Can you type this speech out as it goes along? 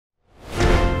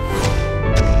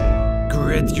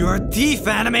Grit your teeth,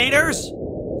 animators!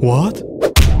 What?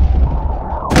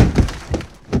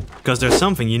 Because there's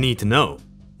something you need to know.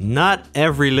 Not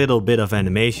every little bit of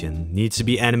animation needs to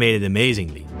be animated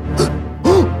amazingly.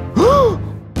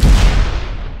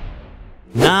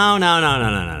 No.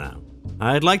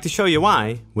 I'd like to show you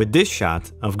why with this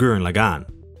shot of Gurren Lagann.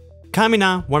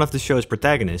 Kamina, one of the show's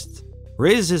protagonists,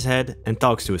 raises his head and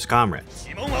talks to his comrades.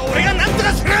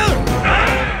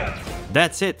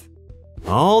 That's it.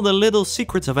 All the little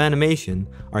secrets of animation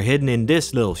are hidden in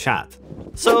this little shot.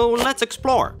 So let's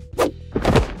explore.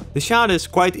 The shot is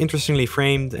quite interestingly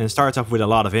framed and starts off with a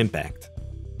lot of impact.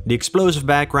 The explosive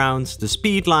backgrounds, the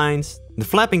speed lines, the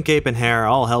flapping cape and hair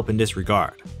all help in this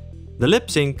regard. The lip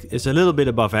sync is a little bit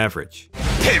above average.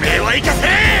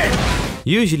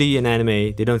 Usually in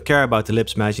anime, they don't care about the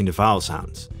lips matching the vowel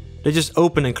sounds. They just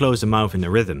open and close the mouth in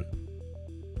the rhythm.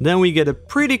 Then we get a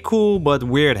pretty cool but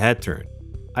weird head turn.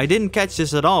 I didn't catch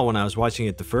this at all when I was watching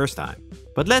it the first time.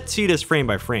 But let's see this frame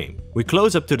by frame. We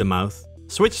close up to the mouth,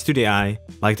 switch to the eye,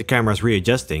 like the camera's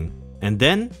readjusting, and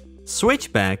then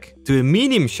switch back to a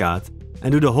medium shot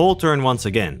and do the whole turn once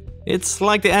again. It's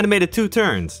like they animated 2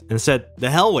 turns and said, the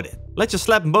hell with it, let's just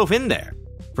slap them both in there.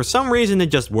 For some reason it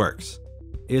just works.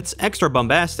 It's extra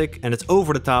bombastic and it's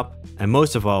over the top, and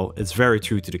most of all, it's very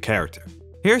true to the character.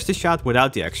 Here's the shot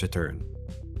without the extra turn.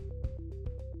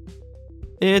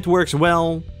 It works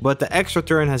well, but the extra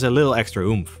turn has a little extra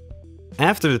oomph.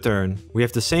 After the turn, we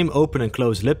have the same open and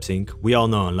close lip sync we all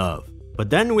know and love.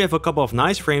 But then we have a couple of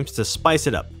nice frames to spice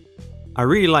it up. I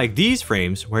really like these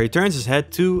frames where he turns his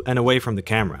head to and away from the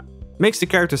camera. Makes the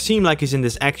character seem like he's in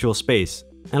this actual space,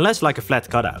 and less like a flat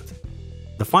cutout.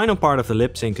 The final part of the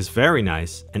lip sync is very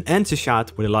nice and ends the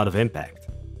shot with a lot of impact.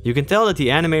 You can tell that the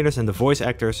animators and the voice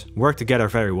actors work together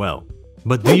very well.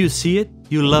 But do you see it,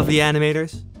 you lovely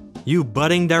animators? You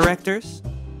budding directors?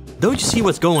 Don't you see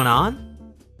what's going on?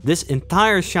 This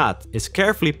entire shot is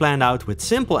carefully planned out with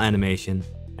simple animation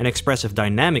and expressive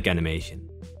dynamic animation.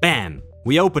 Bam!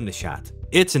 We open the shot.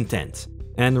 It's intense.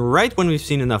 And right when we've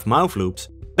seen enough mouth loops,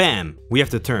 bam! We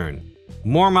have to turn.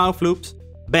 More mouth loops,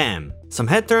 bam! Some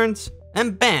head turns,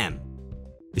 and bam!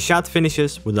 The shot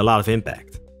finishes with a lot of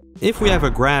impact. If we have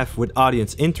a graph with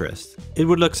audience interest, it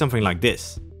would look something like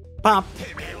this. Pop!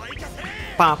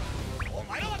 Pop!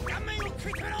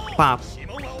 Pop!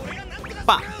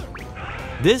 Pop!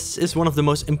 This is one of the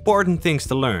most important things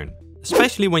to learn,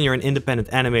 especially when you're an independent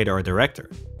animator or director.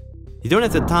 You don't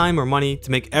have the time or money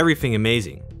to make everything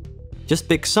amazing. Just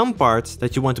pick some parts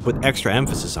that you want to put extra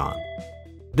emphasis on.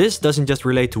 This doesn't just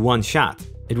relate to one shot,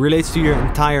 it relates to your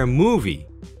entire movie.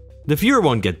 The viewer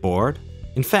won't get bored.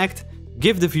 In fact,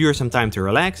 give the viewer some time to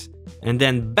relax, and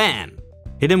then BAM!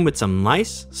 Hit him with some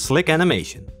nice, slick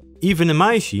animation. Even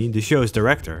Imaishi, the show's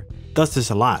director, does this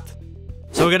a lot.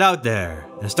 So get out there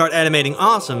and start animating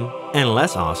awesome and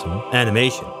less awesome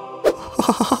animation.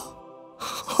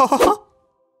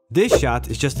 This shot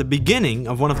is just the beginning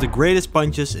of one of the greatest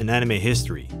punches in anime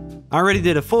history. I already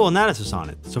did a full analysis on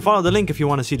it, so follow the link if you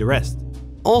want to see the rest.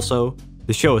 Also,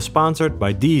 the show is sponsored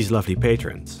by these lovely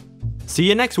patrons. See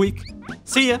you next week.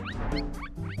 See ya!